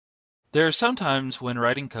There are some times when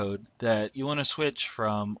writing code that you want to switch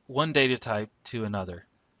from one data type to another.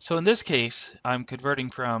 So in this case, I'm converting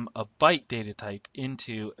from a byte data type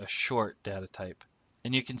into a short data type.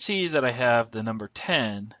 And you can see that I have the number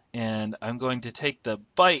 10, and I'm going to take the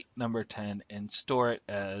byte number 10 and store it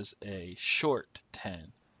as a short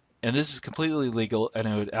 10. And this is completely legal, and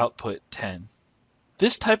it would output 10.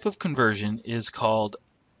 This type of conversion is called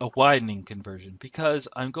a widening conversion because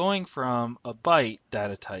I'm going from a byte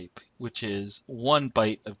data type, which is 1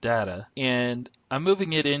 byte of data, and I'm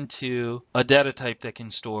moving it into a data type that can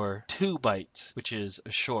store 2 bytes, which is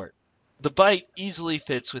a short. The byte easily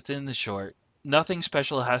fits within the short. Nothing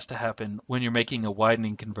special has to happen when you're making a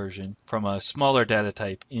widening conversion from a smaller data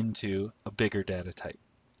type into a bigger data type.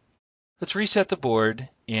 Let's reset the board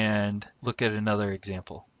and look at another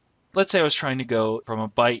example. Let's say I was trying to go from a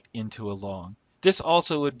byte into a long. This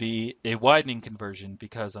also would be a widening conversion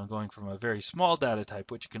because I'm going from a very small data type,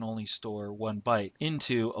 which can only store 1 byte,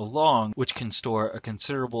 into a long, which can store a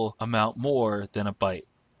considerable amount more than a byte.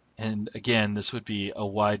 And again, this would be a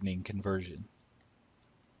widening conversion.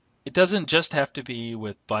 It doesn't just have to be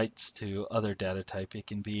with bytes to other data type. It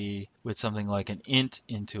can be with something like an int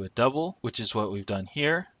into a double, which is what we've done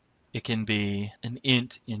here. It can be an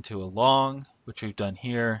int into a long, which we've done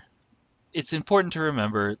here. It's important to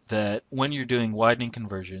remember that when you're doing widening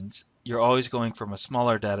conversions, you're always going from a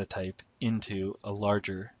smaller data type into a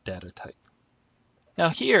larger data type. Now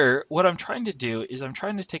here, what I'm trying to do is I'm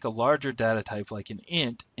trying to take a larger data type like an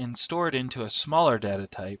int and store it into a smaller data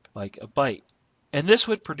type like a byte. And this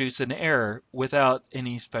would produce an error without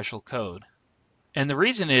any special code. And the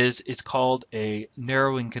reason is it's called a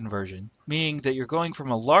narrowing conversion, meaning that you're going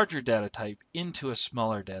from a larger data type into a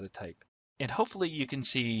smaller data type. And hopefully you can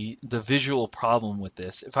see the visual problem with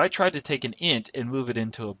this. If I try to take an int and move it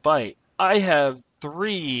into a byte, I have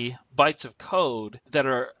 3 bytes of code that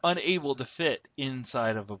are unable to fit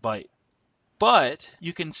inside of a byte. But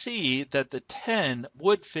you can see that the 10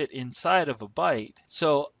 would fit inside of a byte,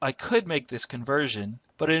 so I could make this conversion.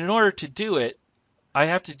 But in order to do it, I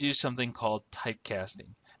have to do something called typecasting.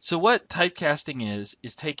 So what typecasting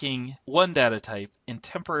is taking one data type and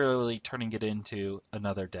temporarily turning it into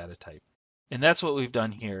another data type. And that's what we've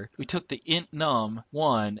done here. We took the int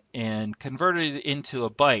num1 and converted it into a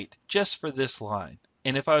byte just for this line.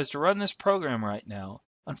 And if I was to run this program right now,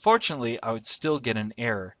 unfortunately, I would still get an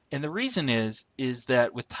error. And the reason is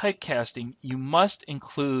that with typecasting, you must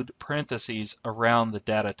include parentheses around the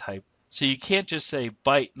data type. So you can't just say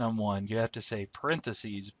byte num1, you have to say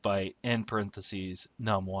parentheses byte and parentheses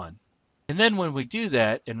num1. And then when we do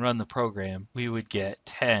that and run the program, we would get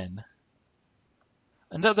 10.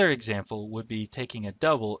 Another example would be taking a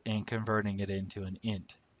double and converting it into an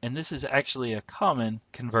int. And this is actually a common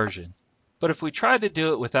conversion. But if we try to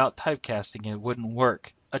do it without typecasting, it wouldn't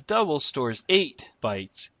work. A double stores 8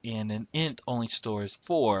 bytes and an int only stores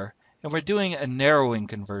 4. And we're doing a narrowing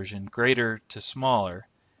conversion, greater to smaller.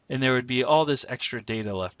 And there would be all this extra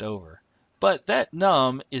data left over. But that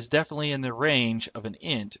num is definitely in the range of an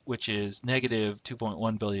int, which is negative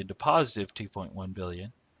 2.1 billion to positive 2.1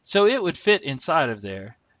 billion. So it would fit inside of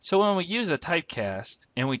there. So when we use a typecast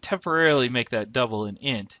and we temporarily make that double an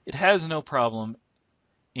int, it has no problem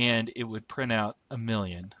and it would print out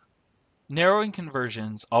 1,000,000. Narrowing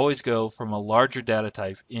conversions always go from a larger data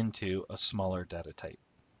type into a smaller data type.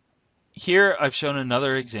 Here I've shown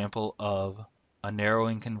another example of a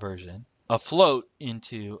narrowing conversion, a float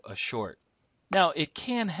into a short. Now it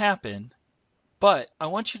can happen, but I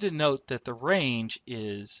want you to note that the range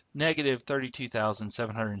is negative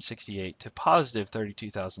 32,768 to positive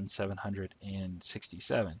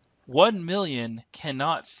 32,767. 1,000,000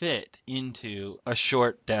 cannot fit into a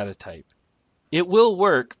short data type. It will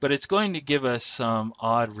work, but it's going to give us some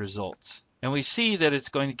odd results. And we see that it's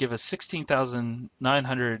going to give us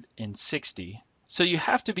 16,960. So you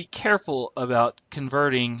have to be careful about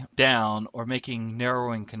converting down or making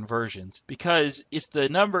narrowing conversions, because if the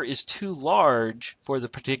number is too large for the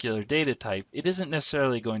particular data type, it isn't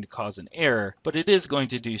necessarily going to cause an error, but it is going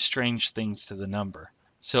to do strange things to the number.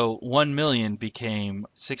 So 1,000,000 became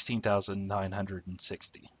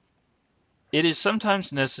 16,960. It is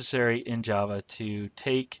sometimes necessary in Java to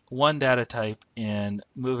take one data type and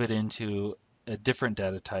move it into a different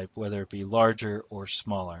data type, whether it be larger or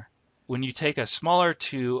smaller. When you take a smaller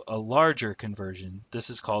to a larger conversion, this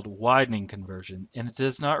is called widening conversion, and it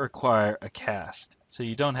does not require a cast. So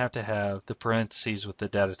you don't have to have the parentheses with the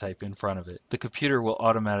data type in front of it. The computer will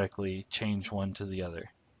automatically change one to the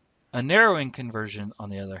other. A narrowing conversion, on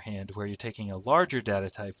the other hand, where you're taking a larger data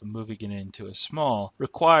type and moving it into a small,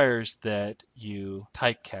 requires that you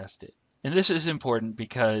typecast it. And this is important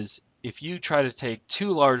because if you try to take too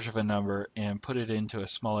large of a number and put it into a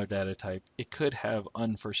smaller data type, it could have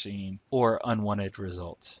unforeseen or unwanted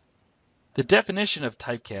results. The definition of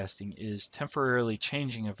typecasting is temporarily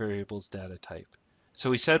changing a variable's data type. So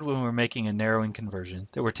we said when we're making a narrowing conversion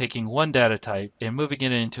that we're taking one data type and moving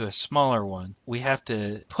it into a smaller one. We have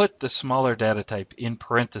to put the smaller data type in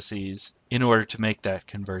parentheses in order to make that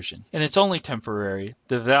conversion. And it's only temporary.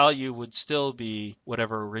 The value would still be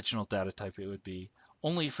whatever original data type it would be.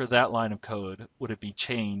 Only for that line of code would it be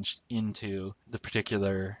changed into the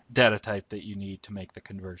particular data type that you need to make the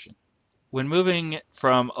conversion. When moving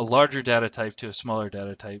from a larger data type to a smaller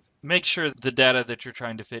data type, make sure the data that you're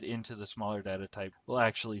trying to fit into the smaller data type will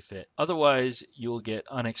actually fit. Otherwise, you will get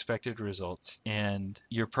unexpected results and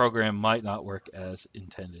your program might not work as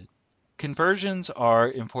intended. Conversions are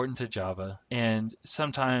important to Java, and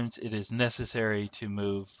sometimes it is necessary to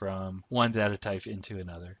move from one data type into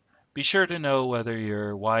another. Be sure to know whether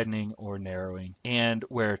you're widening or narrowing and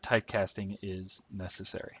where typecasting is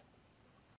necessary.